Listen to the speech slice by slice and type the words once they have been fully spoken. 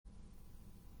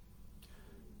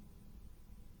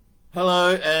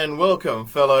Hello and welcome,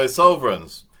 fellow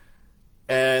Sovereigns.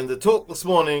 And the talk this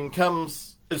morning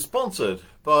is sponsored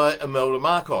by Imelda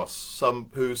Marcos,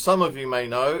 who some of you may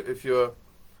know if you're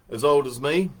as old as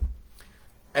me.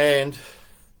 And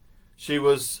she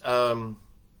was, her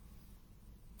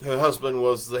husband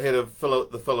was the head of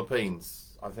the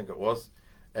Philippines, I think it was,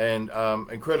 and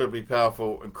incredibly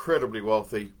powerful, incredibly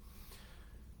wealthy.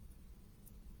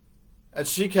 And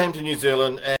she came to New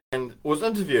Zealand and was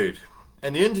interviewed.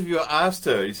 And the interviewer asked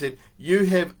her, he said, "You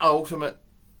have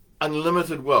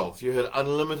unlimited wealth, you had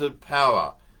unlimited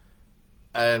power,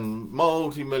 and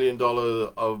multi-million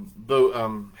dollar of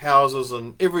houses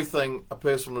and everything a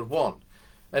person would want."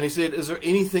 And he said, "Is there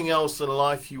anything else in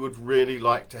life you would really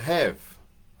like to have?"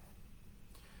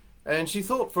 And she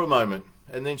thought for a moment,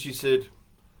 and then she said,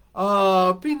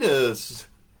 penis.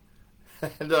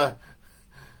 And I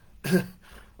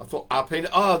thought,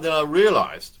 penis. Then I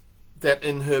realized that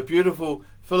in her beautiful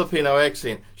Filipino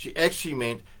accent, she actually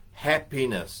meant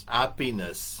happiness,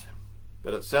 happiness.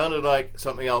 But it sounded like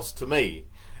something else to me.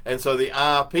 And so the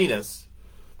penis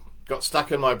got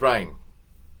stuck in my brain.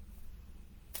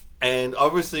 And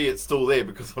obviously it's still there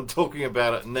because I'm talking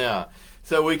about it now.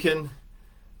 So we can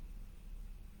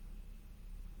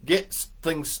get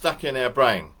things stuck in our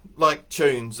brain, like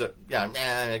tunes that,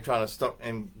 they're trying to stop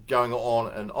and going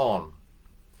on and on.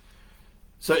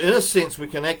 So in a sense, we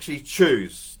can actually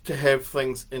choose to have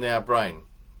things in our brain.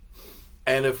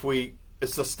 And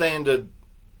it's the standard,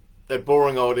 that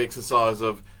boring old exercise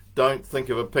of don't think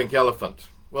of a pink elephant.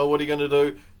 Well, what are you going to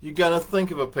do? You're going to think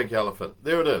of a pink elephant.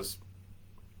 There it is.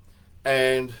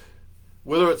 And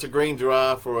whether it's a green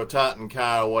giraffe or a tartan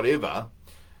car or whatever,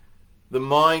 the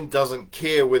mind doesn't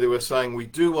care whether we're saying we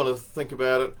do want to think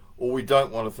about it or we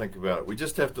don't want to think about it. We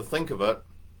just have to think of it.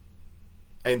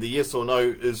 And the yes or no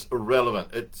is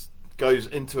irrelevant. It goes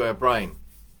into our brain.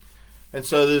 And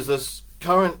so there's this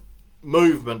current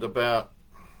movement about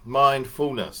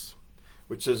mindfulness,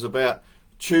 which is about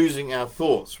choosing our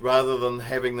thoughts rather than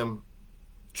having them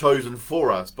chosen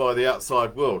for us by the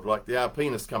outside world, like the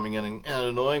penis coming in and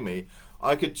annoying me.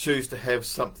 I could choose to have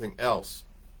something else.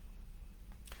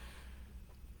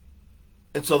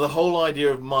 And so the whole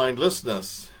idea of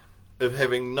mindlessness, of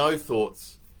having no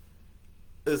thoughts,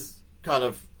 is kind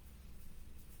of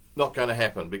not going to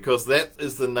happen, because that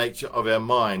is the nature of our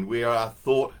mind. We are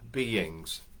thought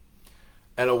beings.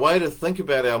 And a way to think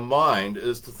about our mind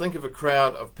is to think of a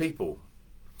crowd of people.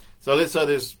 So let's say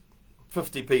there's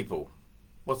 50 people.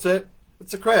 What's that?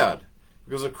 It's a crowd,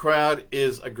 because a crowd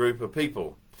is a group of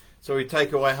people. So we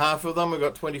take away half of them, we've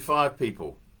got 25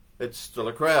 people. It's still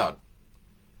a crowd.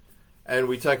 And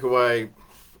we take away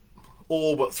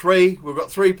all but 3, we've got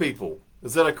 3 people.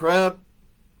 Is that a crowd?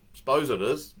 Suppose it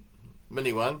is,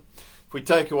 mini one. If we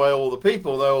take away all the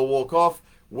people, they will walk off.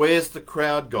 Where's the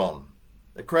crowd gone?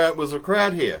 Was a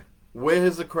crowd here. Where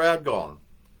has the crowd gone?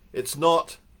 It's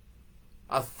not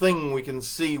a thing we can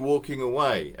see walking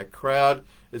away. A crowd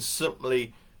is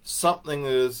simply something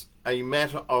that is a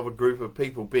matter of a group of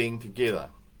people being together.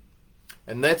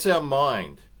 And that's our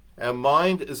mind. Our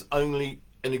mind is only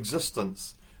in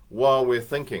existence while we're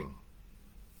thinking.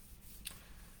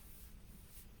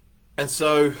 And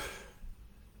so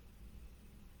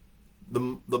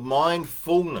the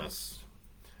mindfulness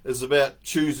is about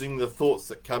choosing the thoughts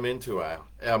that come into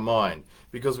our mind,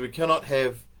 because we cannot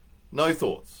have no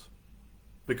thoughts,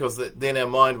 because then our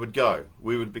mind would go.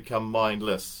 We would become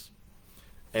mindless.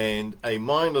 And a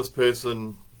mindless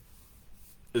person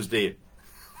is dead.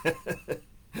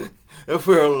 If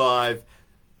we're alive,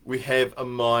 we have a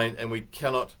mind and we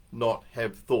cannot not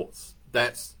have thoughts.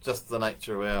 That's just the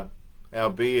nature of our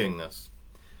beingness.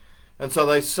 And so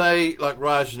they say, like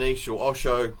Rajneesh or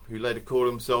Osho, who later called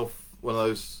himself one of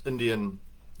those Indian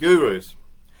gurus,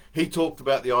 he talked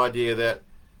about the idea that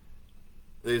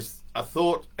there's a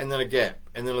thought and then a gap,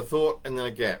 and then a thought and then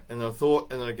a gap, and then a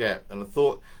thought and then a gap, and a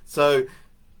thought. So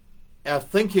our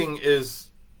thinking is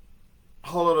a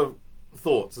whole lot of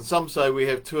thoughts. And some say we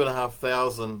have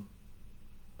 2,500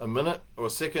 a minute or a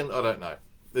second. I don't know.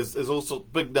 There's also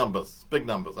big numbers.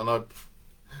 And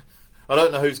I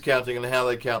don't know who's counting and how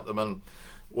they count them and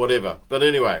whatever. But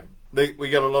anyway, we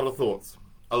get a lot of thoughts.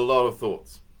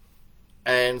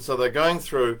 And so they're going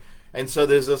through, and so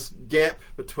there's this gap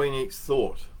between each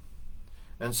thought.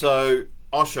 And so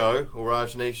Osho, or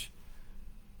Rajneesh,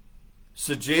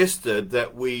 suggested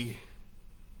that we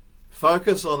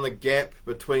focus on the gap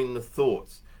between the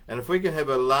thoughts. And if we can have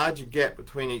a larger gap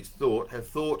between each thought, have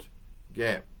thought,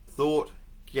 gap, thought,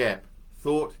 gap,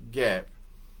 thought, gap,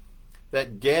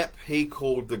 that gap he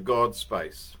called the God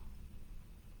space.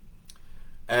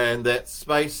 And that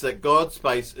space, that God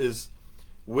space, is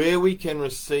where we can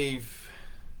receive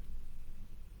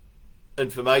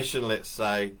information, let's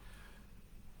say,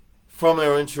 from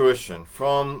our intuition,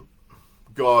 from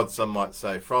God, some might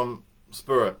say, from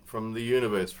spirit, from the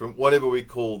universe, from whatever we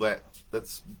call that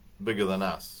that's bigger than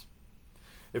us.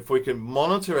 If we can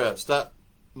start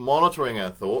monitoring our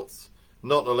thoughts,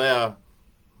 not allow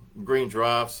green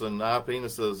giraffes and our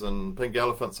penises and pink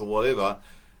elephants or whatever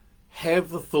have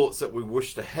the thoughts that we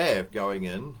wish to have going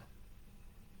in,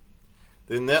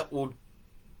 then that will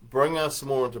bring us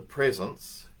more into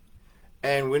presence.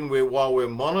 And while we're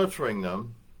monitoring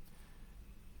them,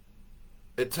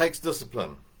 it takes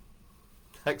discipline.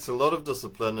 It takes a lot of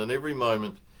discipline in every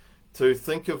moment to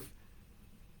think of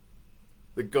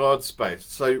the God space.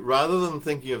 So rather than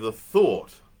thinking of the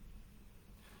thought,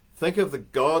 think of the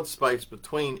God space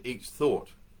between each thought.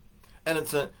 And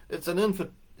it's an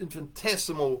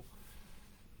infinitesimal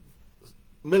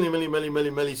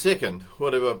millisecond,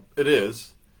 whatever it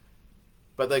is,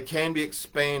 but they can be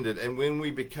expanded. And when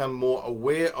we become more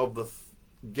aware of the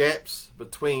gaps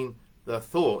between the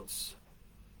thoughts,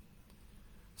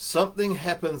 something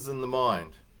happens in the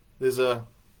mind. Literally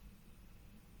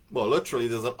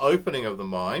there's an opening of the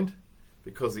mind,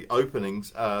 because the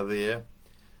openings are there,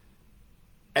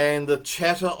 and the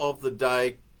chatter of the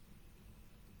day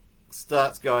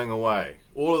starts going away.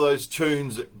 All of those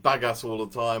tunes that bug us all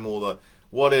the time, or the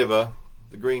whatever,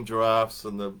 the green giraffes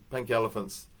and the pink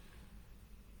elephants,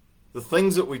 the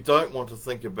things that we don't want to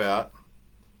think about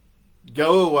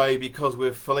go away because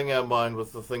we're filling our mind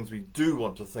with the things we do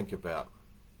want to think about.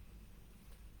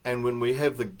 And when we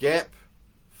have the gap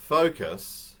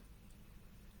focus,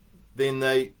 then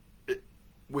a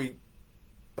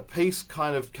peace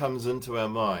kind of comes into our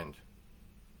mind.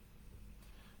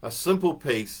 A simple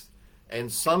peace,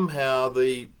 and somehow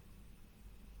the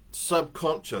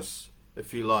subconscious,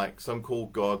 if you like, some call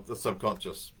God the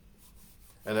subconscious,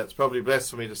 and that's probably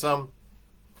blasphemy to some.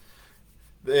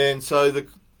 And so the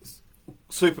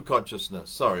superconscious,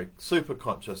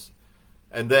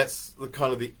 and that's the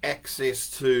kind of the access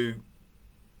to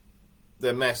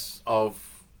the mass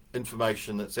of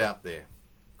information that's out there,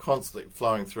 constantly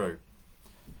flowing through.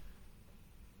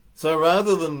 So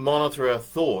rather than monitor our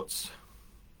thoughts,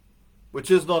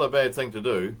 which is not a bad thing to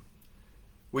do,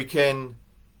 we can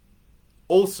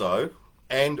also,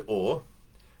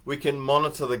 we can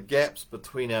monitor the gaps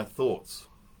between our thoughts.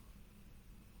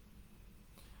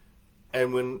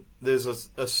 And when there's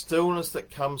a stillness that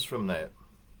comes from that,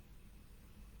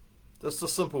 just a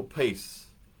simple peace,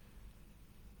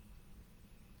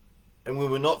 and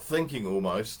when we're not thinking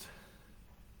almost,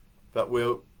 but we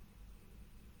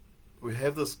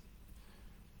have this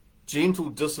gentle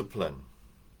discipline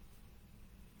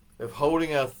of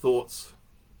holding our thoughts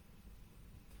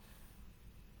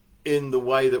in the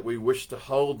way that we wish to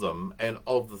hold them, and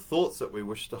of the thoughts that we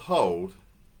wish to hold,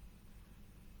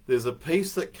 there's a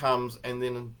peace that comes, and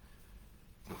then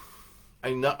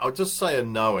I'll just say a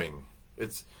knowing.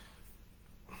 It's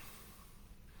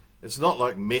not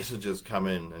like messages come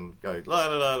in and go, la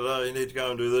da da da, you need to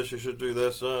go and do this, you should do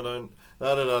this, la da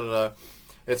da da da.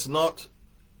 It's not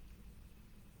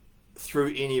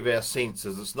through any of our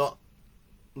senses. It's not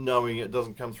knowing. It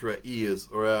doesn't come through our ears,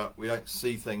 or we don't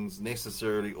see things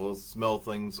necessarily, or smell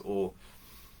things, or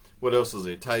what else is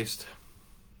there? Taste.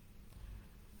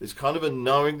 There's kind of a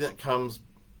knowing that comes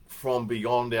from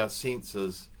beyond our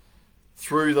senses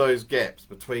through those gaps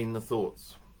between the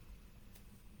thoughts.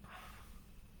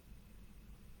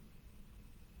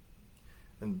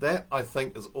 And that, I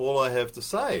think, is all I have to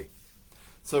say.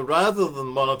 So rather than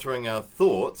monitoring our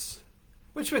thoughts,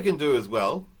 which we can do as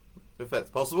well, if that's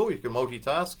possible, you can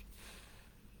multitask,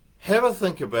 have a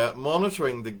think about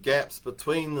monitoring the gaps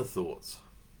between the thoughts.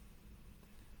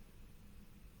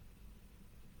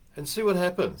 And see what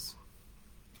happens.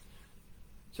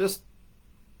 Just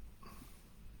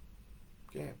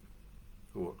gap,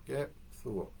 thought, gap,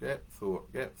 thought, gap,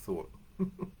 thought, gap, thought.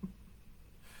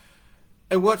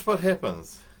 And watch what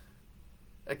happens.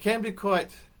 It can be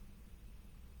quite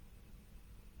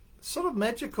sort of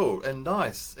magical and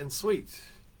nice and sweet.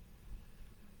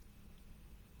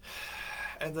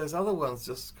 And those other ones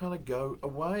just kind of go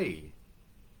away.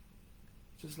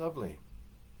 Just lovely.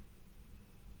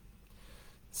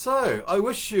 So, I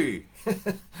wish you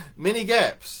many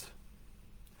gaps,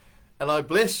 and I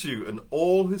bless you and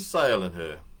all who sail in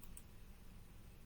her.